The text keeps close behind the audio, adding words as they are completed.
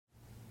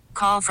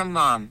call from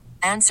mom.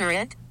 Answer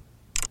it.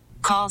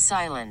 Call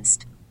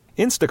silenced.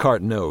 Instacart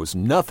knows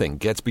nothing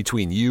gets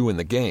between you and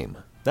the game.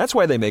 That's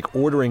why they make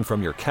ordering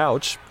from your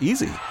couch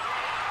easy.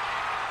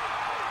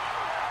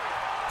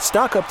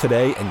 Stock up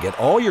today and get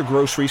all your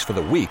groceries for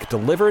the week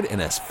delivered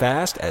in as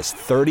fast as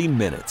 30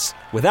 minutes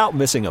without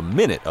missing a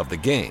minute of the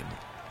game.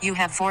 You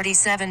have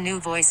 47 new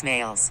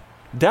voicemails.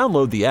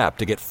 Download the app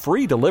to get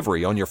free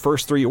delivery on your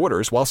first 3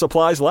 orders while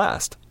supplies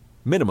last.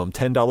 Minimum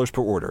 $10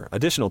 per order.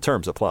 Additional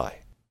terms apply.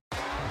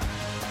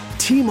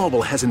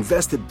 T-Mobile has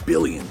invested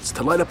billions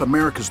to light up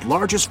America's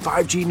largest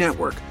 5G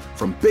network,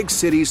 from big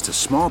cities to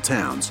small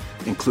towns,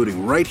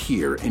 including right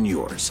here in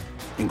yours.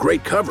 And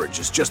great coverage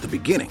is just the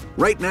beginning.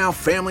 Right now,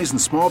 families and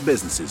small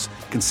businesses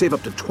can save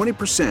up to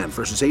 20%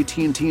 versus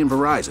AT&T and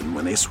Verizon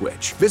when they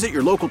switch. Visit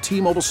your local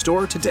T-Mobile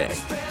store today.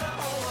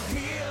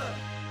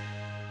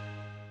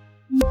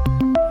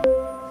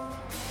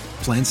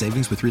 Plan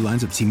savings with 3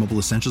 lines of T-Mobile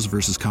Essentials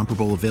versus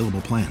comparable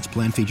available plans.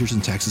 Plan features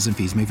and taxes and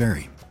fees may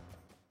vary.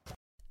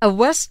 A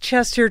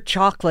Westchester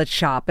chocolate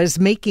shop is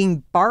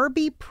making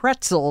Barbie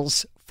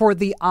pretzels for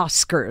the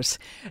Oscars.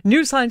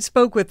 Newsline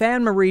spoke with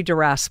Annmarie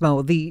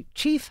D'Erasmo, the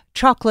chief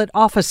chocolate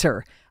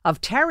officer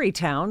of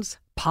Tarrytown's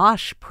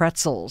Posh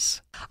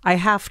Pretzels. I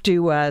have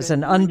to, as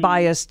an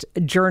unbiased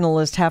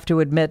journalist, have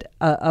to admit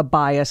a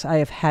bias. I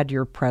have had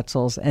your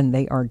pretzels and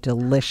they are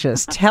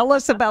delicious. Tell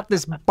us about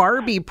this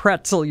Barbie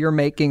pretzel you're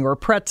making, or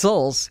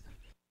pretzels.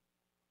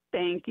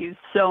 Thank you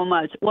so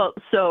much. Well,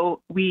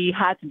 so we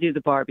had to do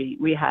the Barbie.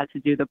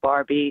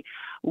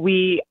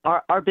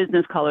 Our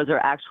business colors are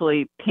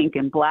actually pink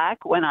and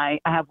black. When I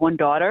have one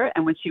daughter,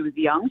 and when she was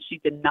young,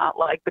 she did not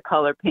like the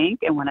color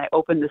pink. And when I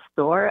opened the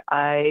store,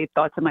 I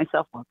thought to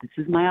myself, well, this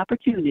is my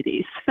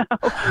opportunity. So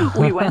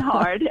we went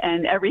hard,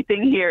 and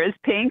everything here is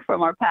pink,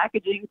 from our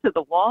packaging to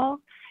the walls.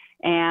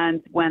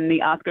 And when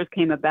the Oscars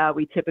came about,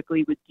 we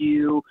typically would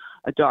do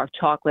a dark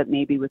chocolate,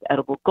 maybe with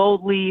edible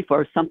gold leaf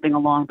or something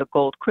along the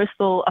gold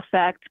crystal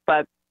effect.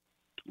 But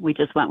we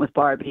just went with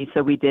Barbie.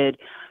 So we did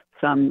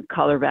some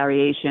color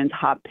variations,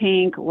 hot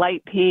pink,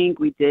 light pink.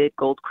 We did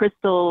gold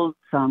crystals,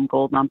 some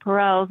gold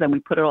nonpareils, and we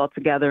put it all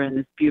together in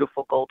this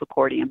beautiful gold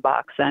accordion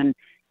box. And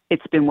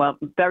it's been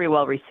very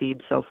well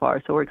received so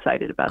far. So we're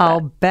excited about that. I'll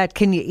bet.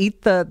 Can you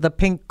eat the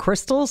pink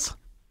crystals?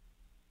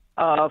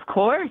 Of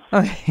course.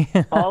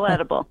 All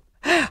edible.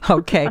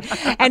 Okay.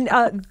 And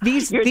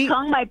Your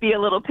tongue might be a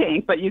little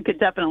pink, but you could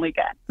definitely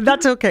get.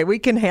 That's okay. We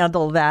can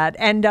handle that.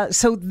 And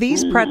so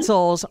these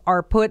pretzels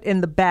are put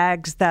in the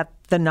bags that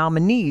the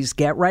nominees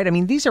get, right? I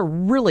mean, these are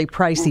really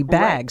pricey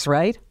bags,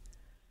 right?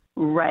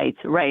 Right.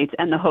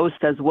 And the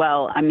host as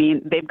well. I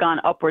mean, they've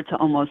gone upward to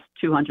almost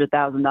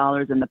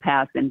 $200,000 in the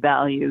past in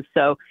value.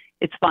 So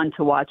it's fun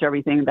to watch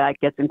everything that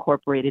gets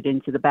incorporated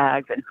into the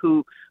bags, and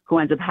who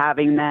ends up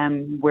having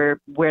them, where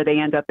they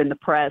end up in the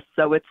press.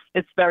 So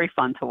it's very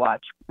fun to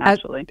watch,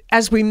 actually.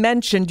 As we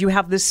mentioned, you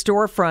have this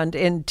storefront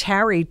in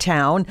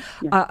Tarrytown.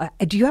 Yeah.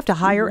 Do you have to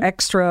hire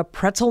extra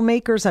pretzel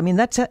makers? I mean,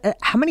 that's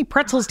how many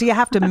pretzels do you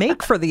have to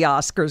make for the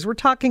Oscars? We're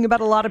talking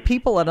about a lot of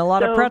people and a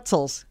lot of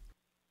pretzels.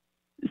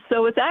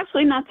 So it's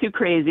actually not too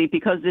crazy,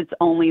 because it's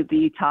only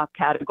the top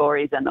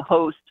categories and the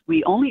host.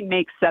 We only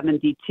make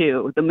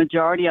 72. The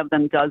majority of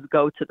them does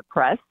go to the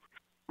press,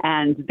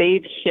 and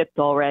they've shipped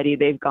already.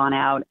 They've gone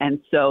out, and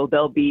so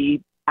they'll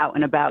be out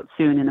and about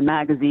soon in the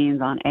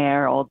magazines, on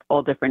air,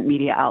 all different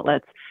media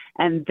outlets.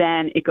 And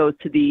then it goes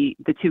to the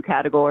 2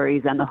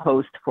 categories and the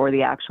host for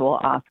the actual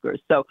Oscars.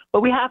 So,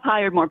 but we have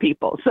hired more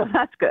people, so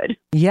that's good.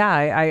 Yeah,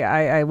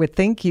 I would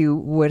think you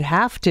would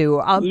have to.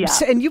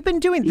 And you've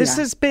been doing this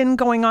has been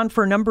going on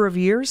for a number of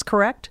years,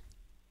 correct?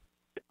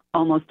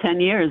 Almost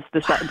 10 years.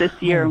 This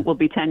year will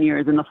be 10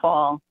 years in the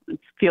fall. It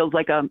feels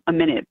like a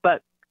minute,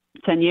 but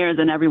 10 years,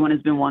 and everyone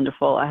has been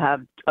wonderful. I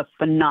have a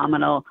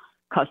phenomenal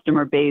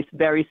customer base,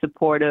 very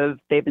supportive.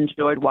 They've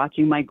enjoyed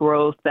watching my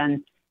growth,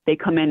 and they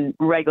come in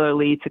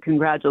regularly to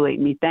congratulate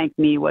me, thank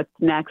me, what's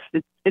next.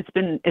 It's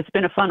been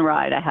a fun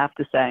ride, I have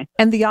to say.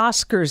 And the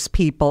Oscars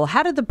people,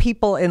 how did the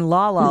people in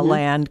La La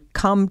Land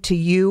come to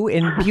you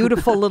in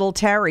beautiful little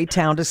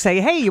Tarrytown to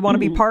say, hey, you want to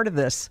be part of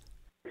this?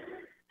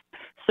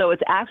 So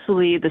it's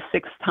actually the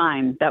 6th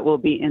time that we'll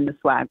be in the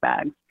swag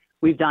bags.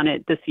 We've done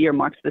it. This year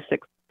marks the 6th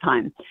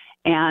time.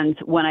 And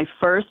when I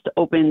first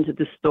opened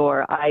the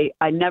store, I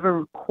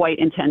never quite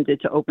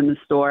intended to open the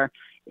store.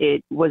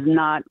 It was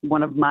not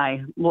one of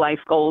my life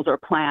goals or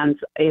plans.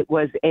 It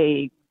was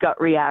a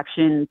gut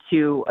reaction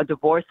to a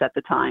divorce at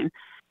the time.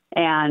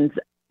 And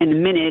in a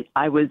minute,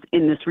 I was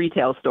in this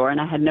retail store,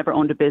 and I had never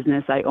owned a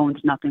business. I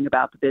owned nothing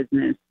about the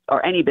business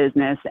or any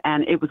business,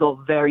 and it was all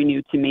very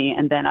new to me.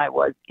 And then I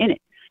was in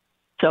it.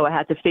 So I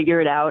had to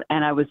figure it out,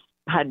 and I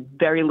had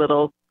very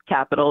little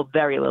capital.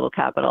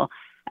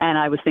 And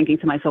I was thinking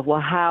to myself,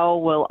 well, how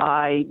will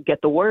I get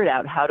the word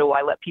out? How do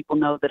I let people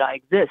know that I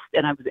exist?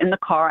 And I was in the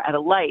car at a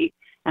light,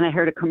 and I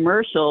heard a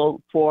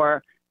commercial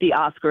for the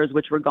Oscars,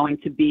 which were going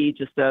to be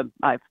just a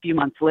few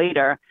months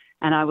later.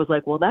 And I was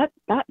like, well, that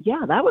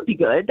would be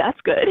good. That's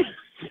good.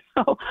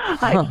 So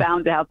I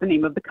found out the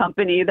name of the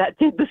company that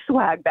did the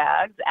swag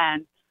bags,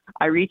 and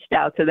I reached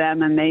out to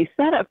them, and they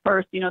said at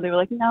first, they were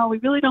like, no, we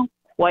really don't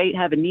quite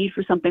have a need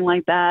for something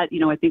like that.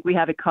 I think we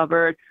have it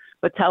covered,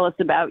 but tell us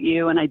about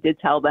you. And I did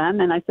tell them.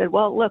 And I said,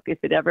 well, look, if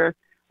it ever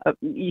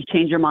you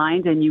change your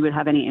mind and you would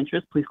have any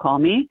interest, please call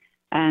me.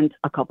 And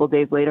a couple of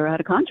days later, I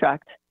had a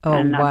contract. Oh,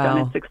 and wow. I've done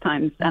it 6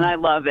 times, and I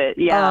love it.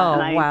 Yeah. Oh,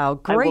 and wow.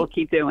 Great. I will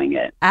keep doing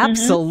it.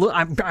 Absolutely.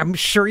 I'm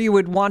sure you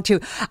would want to.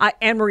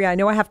 Annmarie, I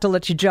know I have to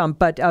let you jump,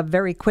 but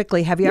very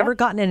quickly, have you ever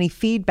gotten any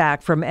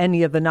feedback from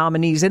any of the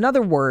nominees? In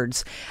other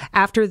words,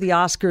 after the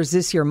Oscars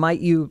this year,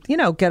 might you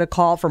get a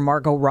call from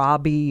Margot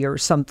Robbie or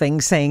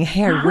something saying,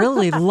 hey, I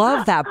really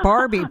love that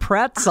Barbie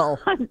pretzel?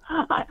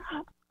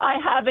 I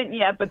haven't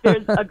yet, but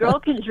there's a girl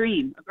can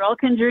dream. A girl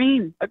can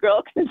dream. A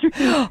girl can dream.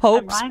 And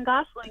Ryan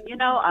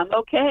Gosling, I'm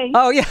okay.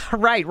 Oh, yeah,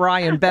 right.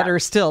 Ryan, better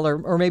still,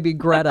 or maybe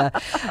Greta,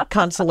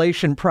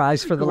 consolation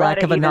prize for the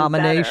lack of a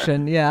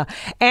nomination. Better. Yeah.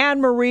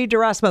 Annmarie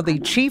D'Erasmo, the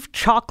Chief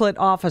Chocolate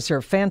Officer,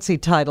 fancy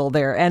title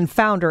there, and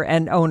founder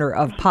and owner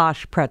of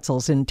Posh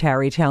Pretzels in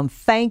Tarrytown.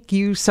 Thank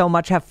you so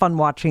much. Have fun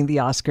watching the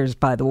Oscars,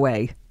 by the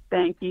way.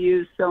 Thank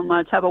you so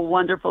much. Have a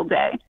wonderful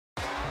day.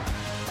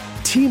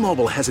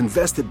 T-Mobile has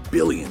invested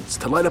billions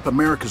to light up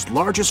America's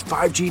largest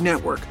 5G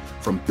network,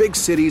 from big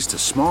cities to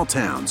small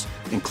towns,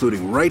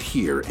 including right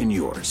here in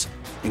yours.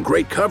 And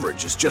great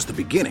coverage is just the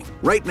beginning.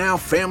 Right now,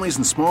 families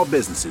and small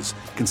businesses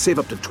can save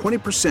up to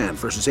 20%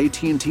 versus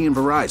AT&T and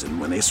Verizon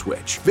when they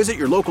switch. Visit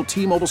your local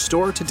T-Mobile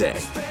store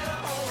today.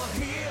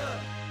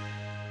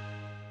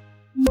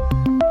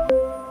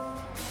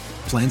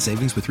 Plan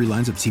savings with 3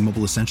 lines of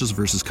T-Mobile Essentials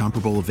versus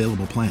comparable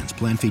available plans.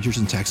 Plan features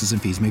and taxes and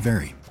fees may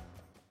vary.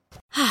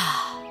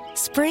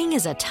 Spring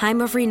is a time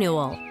of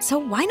renewal, so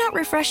why not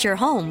refresh your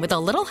home with a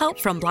little help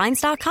from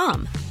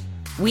Blinds.com?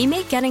 We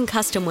make getting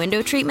custom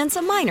window treatments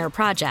a minor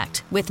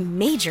project with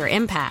major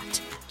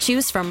impact.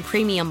 Choose from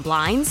premium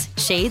blinds,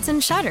 shades,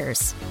 and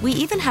shutters. We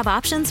even have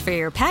options for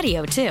your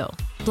patio, too.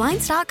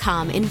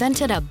 Blinds.com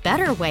invented a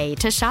better way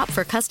to shop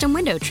for custom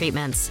window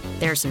treatments.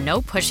 There's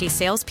no pushy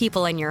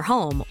salespeople in your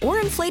home or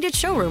inflated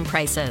showroom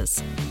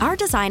prices. Our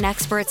design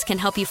experts can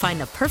help you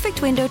find the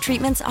perfect window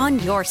treatments on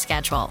your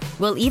schedule.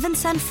 We'll even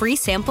send free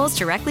samples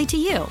directly to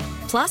you.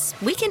 Plus,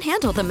 we can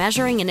handle the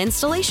measuring and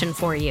installation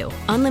for you.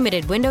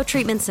 Unlimited window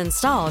treatments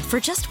installed for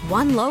just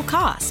one low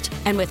cost.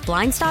 And with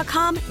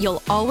Blinds.com,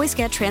 you'll always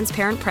get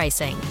transparent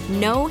pricing.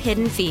 No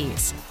hidden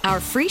fees. Our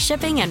free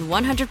shipping and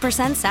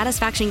 100%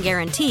 satisfaction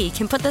guarantee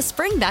can put the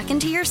spring back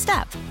into your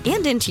step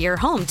and into your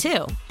home,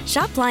 too.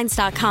 Shop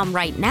Blinds.com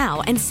right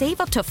now and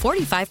save up to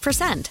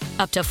 45%.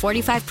 Up to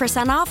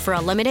 45% off for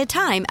a limited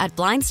time at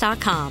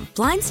Blinds.com.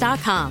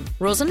 Blinds.com.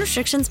 Rules and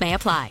restrictions may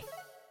apply.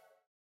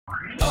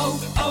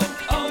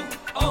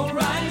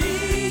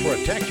 O'Reilly.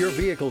 Protect your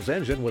vehicle's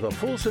engine with a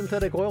full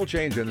synthetic oil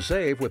change and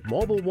save with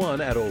Mobil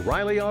 1 at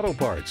O'Reilly Auto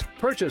Parts.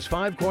 Purchase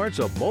 5 quarts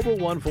of Mobil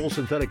 1 full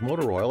synthetic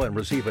motor oil and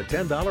receive a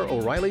 $10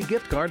 O'Reilly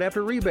gift card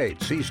after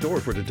rebate. See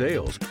store for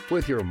details.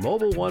 With your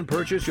Mobil 1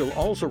 purchase, you'll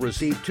also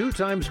receive 2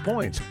 times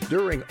points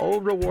during O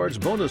Rewards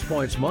Bonus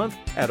Points Month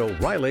at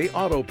O'Reilly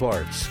Auto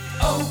Parts.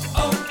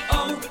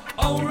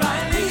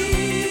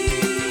 O'Reilly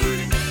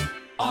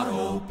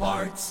Auto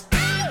Parts.